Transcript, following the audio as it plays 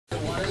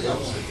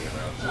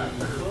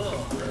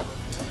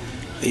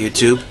Hey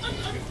YouTube,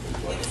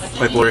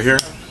 Pipe Lawyer here,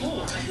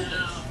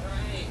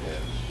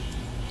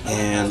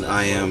 and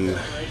I am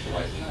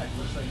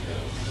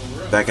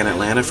back in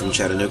Atlanta from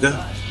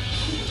Chattanooga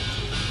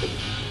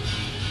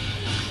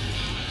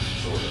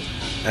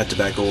at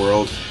Tobacco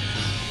World,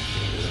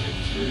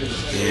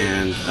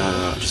 and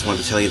just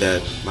wanted to tell you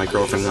that my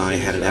girlfriend and I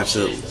had an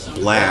absolute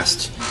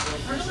blast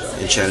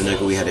in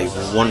Chattanooga. We had a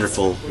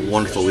wonderful,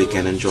 wonderful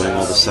weekend, enjoying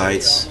all the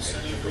sights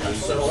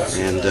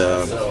and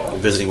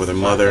visiting with her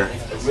mother,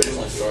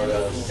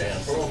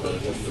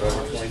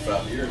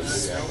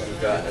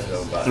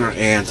 her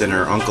aunt and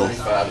her uncle.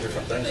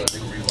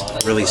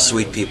 Really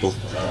sweet people,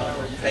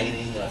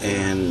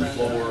 and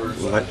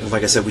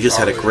like I said, we just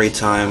had a great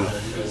time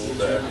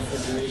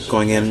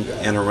going in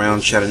and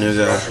around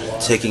Chattanooga,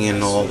 taking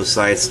in all the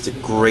sights. It's a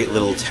great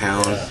little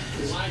town.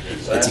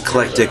 It's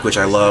eclectic, which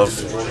I love.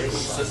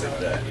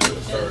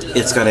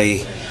 It's got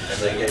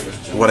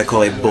what I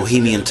call a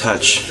bohemian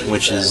touch,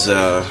 which is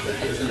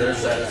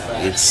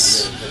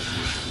it's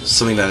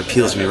something that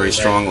appeals to me very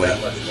strongly.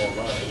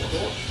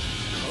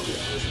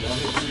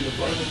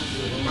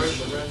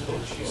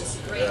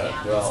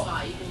 Well,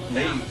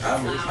 me,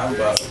 I'm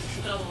about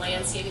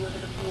landscaping with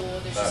the pool.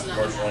 There's just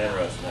commercial and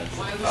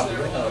residential. I'm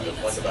really not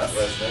like about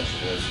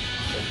residential is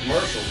the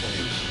commercials when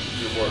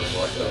you're working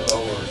like a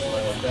solar or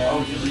something like that.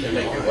 They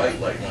make you wait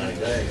like 90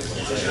 days.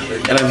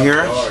 And I'm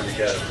here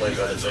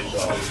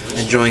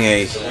enjoying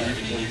a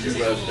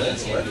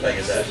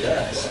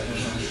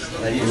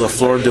La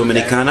Flor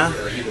Dominicana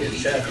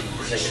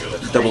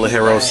Double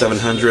Hero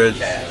 700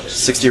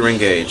 60 ring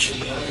gauge.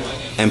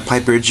 And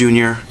Piper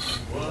Jr.,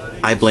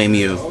 I blame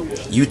you.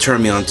 You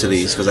turned me on to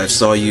these because I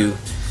saw you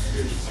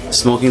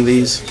smoking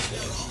these,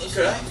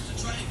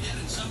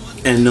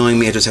 and knowing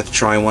me, I just had to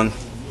try one,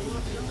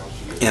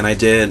 and I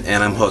did,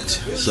 and I'm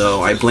hooked.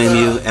 So I blame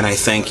you, and I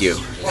thank you.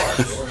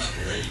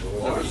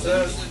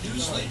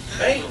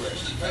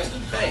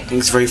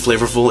 It's very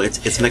flavorful.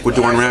 It's an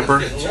Ecuadorian wrapper,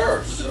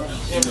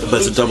 but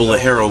it's a double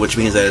Lajero, which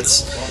means that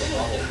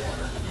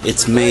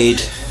it's made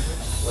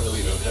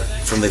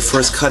from the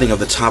first cutting of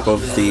the top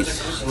of the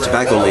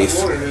tobacco leaf,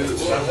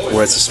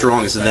 where it's the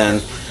strongest, and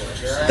then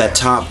that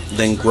top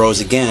then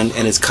grows again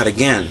and is cut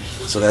again.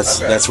 So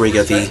that's where you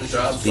get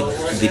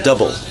the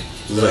double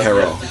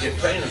Lajero.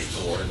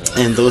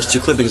 And those two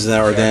clippings that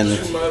are then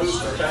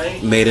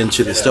made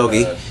into the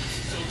stogie,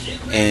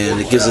 and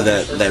it gives it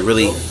that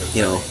really,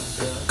 you know,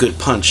 good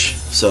punch.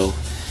 So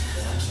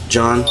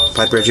John,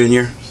 Piper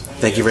Jr.,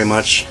 thank you very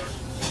much.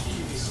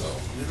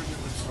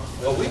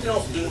 Well, we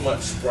don't do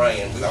much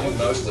spraying. We do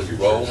mostly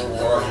roller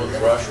work or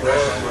brush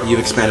work. You've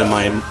expanded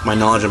my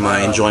knowledge and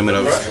my enjoyment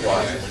of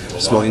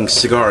smoking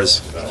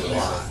cigars.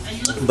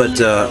 But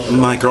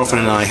my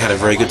girlfriend and I had a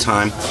very good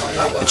time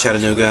in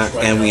Chattanooga,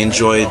 and we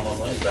enjoyed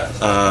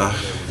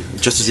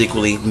just as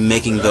equally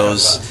making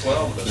those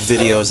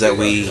videos that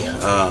we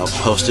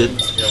posted.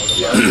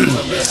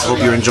 Hope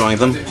you're enjoying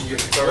them.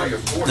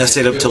 I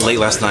stayed up till late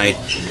last night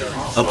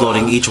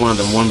uploading each one of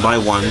them one by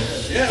one,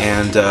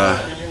 and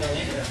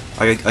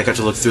I got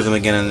to look through them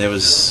again, and it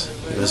was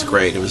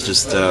great. It was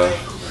just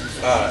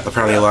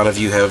apparently a lot of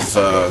you have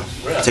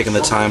taken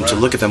the time to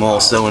look at them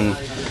also and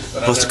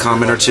post a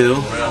comment or two,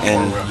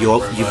 and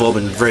you've all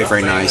been very,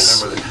 very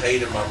nice.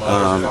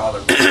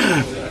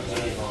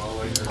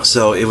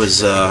 So it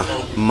was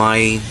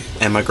my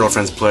and my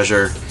girlfriend's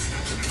pleasure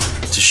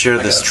to share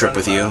this trip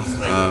with you,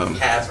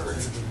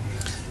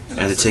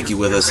 and to take you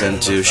with us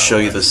and to show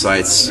you the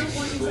sights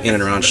in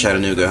and around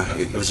Chattanooga.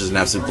 It was just an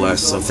absolute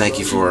blast. So thank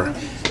you for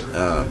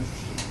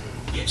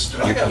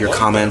your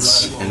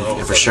comments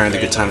and for sharing the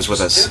good times with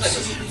us.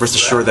 Rest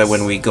assured that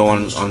when we go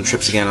on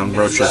trips again, on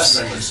road trips,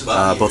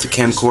 both the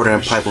camcorder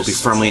and pipe will be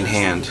firmly in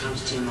hand.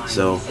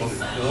 So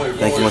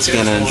thank you once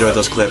again, and enjoy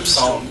those clips.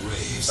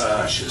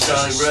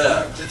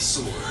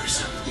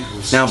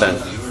 Now then,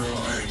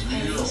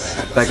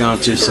 back on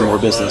to some more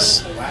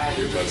business.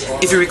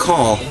 If you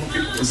recall,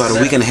 about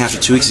a week and a half to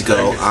 2 weeks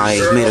ago, I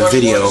made a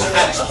video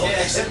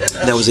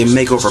that was a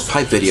makeover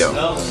pipe video.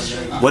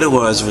 What it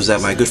was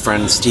that my good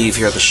friend Steve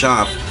here at the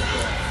shop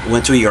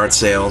went to a yard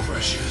sale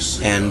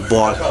and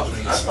bought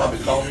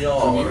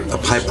a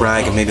pipe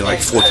rag and maybe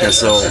like 14 or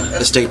so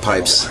estate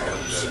pipes.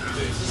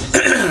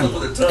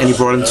 And he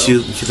brought them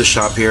to the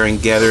shop here and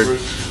gathered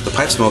the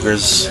pipe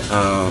smokers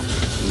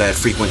that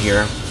frequent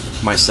here,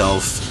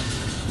 myself,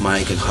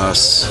 Mike, and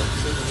Huss,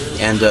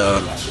 and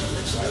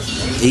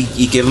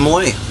he gave them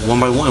away one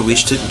by one. We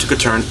each took a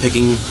turn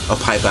picking a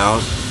pipe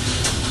out,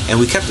 and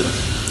we kept them.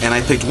 And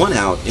I picked one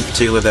out in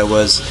particular that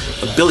was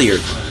a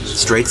billiard,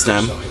 straight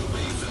stem.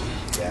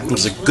 It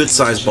was a good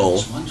sized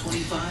bowl.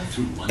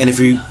 And if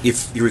you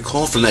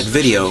recall from that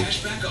video,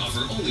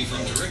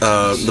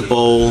 the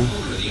bowl,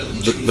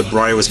 the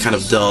briar was kind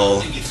of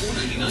dull.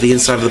 The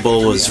inside of the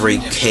bowl was very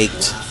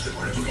caked.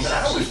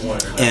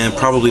 And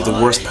probably the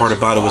worst part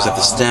about it was that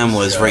the stem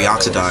was very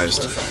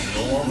oxidized.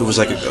 It was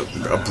like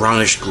a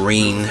brownish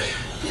green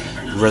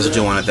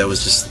residue on it that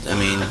was just, I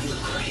mean,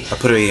 I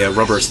put a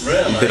rubber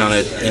bit on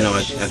it, you know,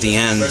 at the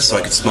end so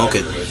I could smoke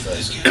it.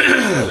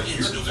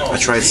 I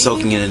tried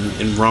soaking it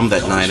in rum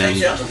that night, and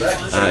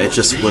it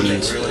just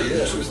wouldn't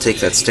take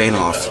that stain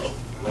off.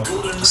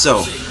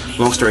 So,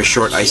 long story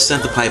short, I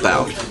sent the pipe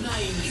out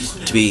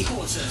to be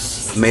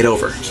made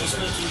over,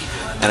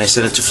 and I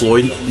sent it to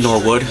Floyd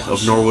Norwood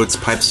of Norwood's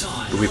Pipes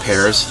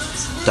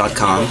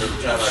Repairs.com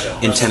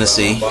in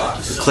Tennessee,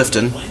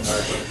 Clifton.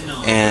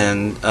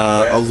 And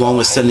along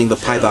with sending the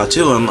pipe out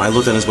to him, I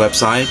looked on his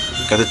website,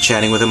 got to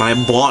chatting with him, and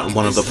I bought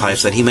one of the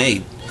pipes that he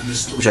made,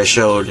 which I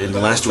showed in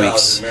last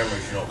week's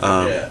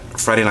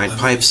Friday Night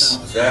Pipes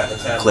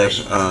clip.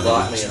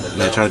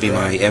 That turned to be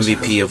my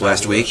MVP of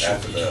last week,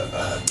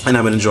 and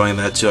I've been enjoying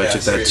that too. I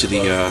took that to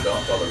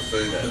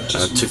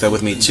took that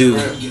with me to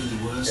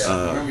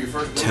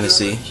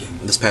Tennessee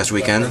this past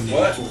weekend.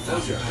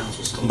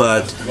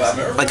 But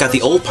I got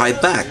the old pipe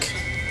back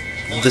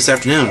this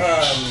afternoon.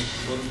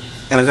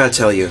 And I've got to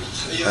tell you,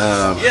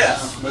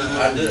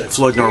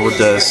 Floyd Norwood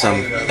does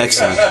some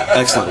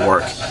excellent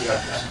work.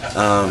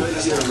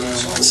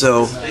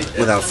 So,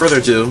 without further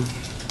ado,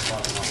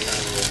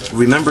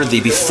 remember the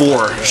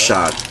before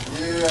shot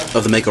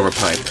of the Makeover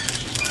pipe.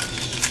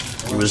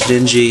 It was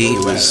dingy,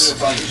 it was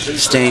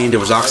stained, it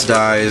was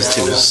oxidized,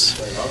 it was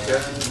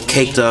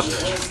caked up.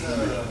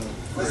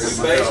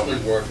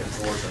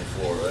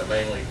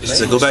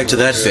 So go back to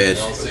that vid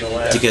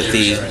to get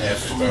the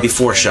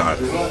before shot.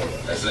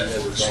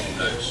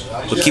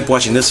 But keep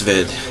watching this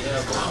vid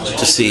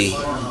to see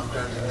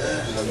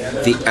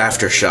the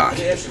after shot.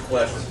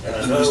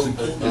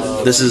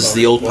 This is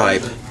the old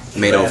pipe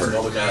made over.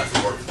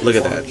 Look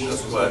at that.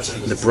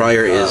 The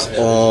briar is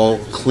all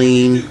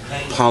clean,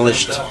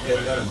 polished,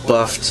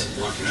 buffed,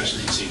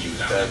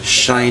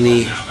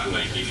 shiny.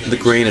 The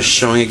grain is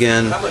showing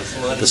again.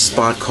 The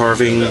spot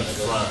carving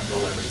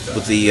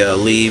with the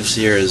leaves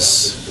here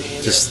is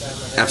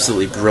just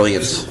absolutely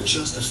brilliant.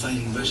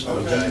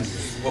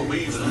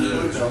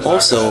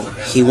 Also,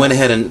 he went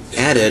ahead and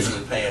added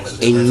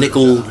a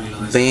nickel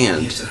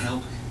band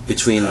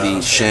between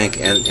the shank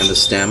and the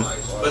stem,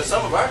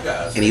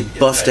 and he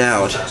buffed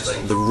out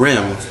the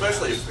rim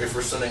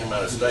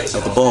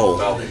of the bowl,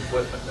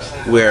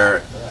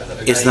 where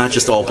it's not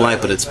just all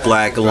black, but it's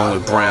black along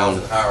with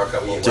brown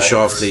to show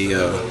off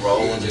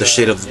the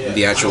shade of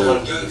the actual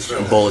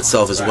bowl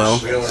itself as well.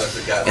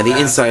 And the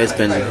inside has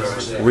been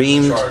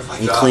reamed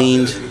and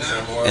cleaned,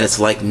 and it's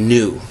like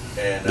new.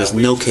 There's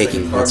no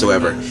caking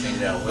whatsoever.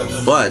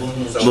 But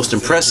most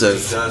impressive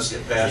is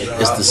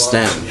the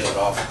stem.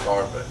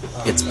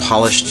 It's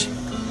polished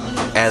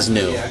as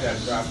new,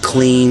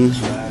 clean,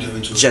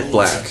 jet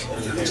black,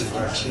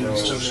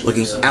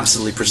 looking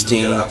absolutely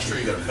pristine.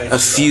 A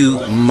few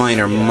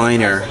minor,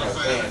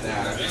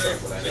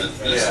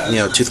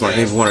 tooth marks,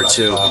 maybe one or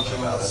two,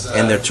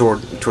 and they're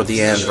toward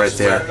the end right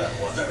there.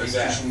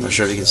 I'm not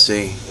sure if you can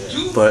see,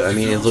 but I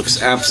mean, it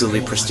looks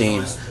absolutely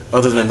pristine.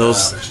 Other than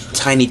those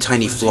tiny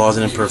flaws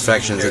and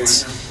imperfections,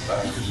 it's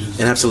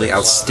an absolutely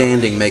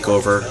outstanding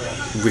makeover,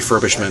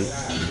 refurbishment.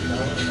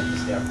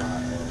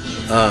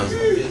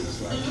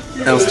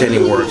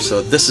 Outstanding work.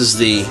 So this is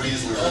the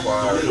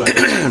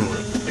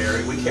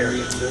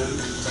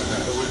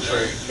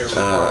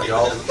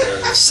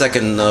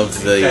second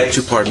of the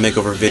two-part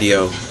makeover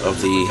video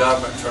of the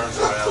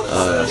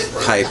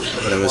pipe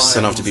that was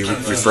sent off to be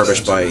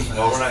refurbished by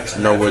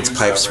Norwood's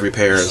Pipes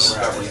Repairs.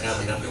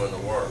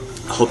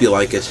 I hope you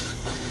like it.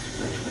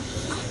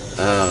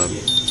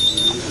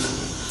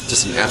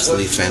 Just an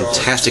absolutely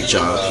fantastic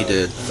job he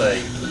did.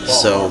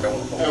 So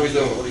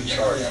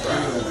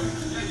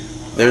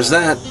there's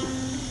that.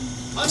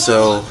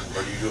 So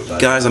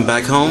guys, I'm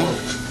back home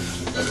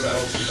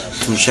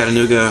from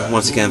Chattanooga.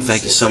 Once again,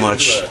 thank you so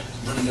much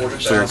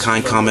for your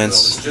kind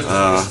comments.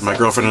 My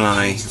girlfriend and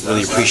I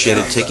really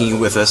appreciated taking you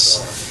with us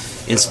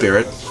in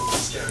spirit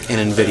and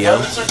in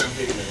video.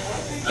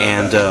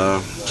 And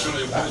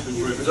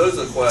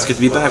it's good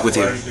to be back with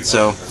you.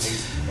 So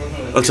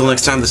until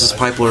next time, this is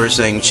Pipe Lawyer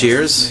saying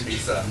cheers.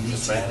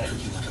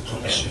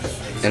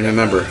 And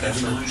remember,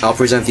 I'll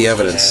present the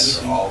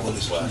evidence,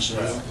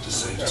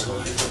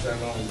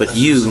 but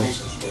you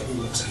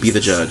be the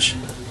judge.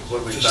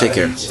 Take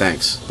care.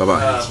 Thanks.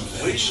 Bye-bye.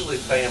 We usually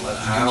pay them an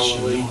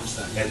hourly,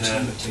 and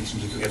then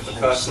if the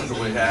customers are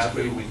really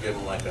happy, we give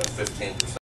them like a 15%.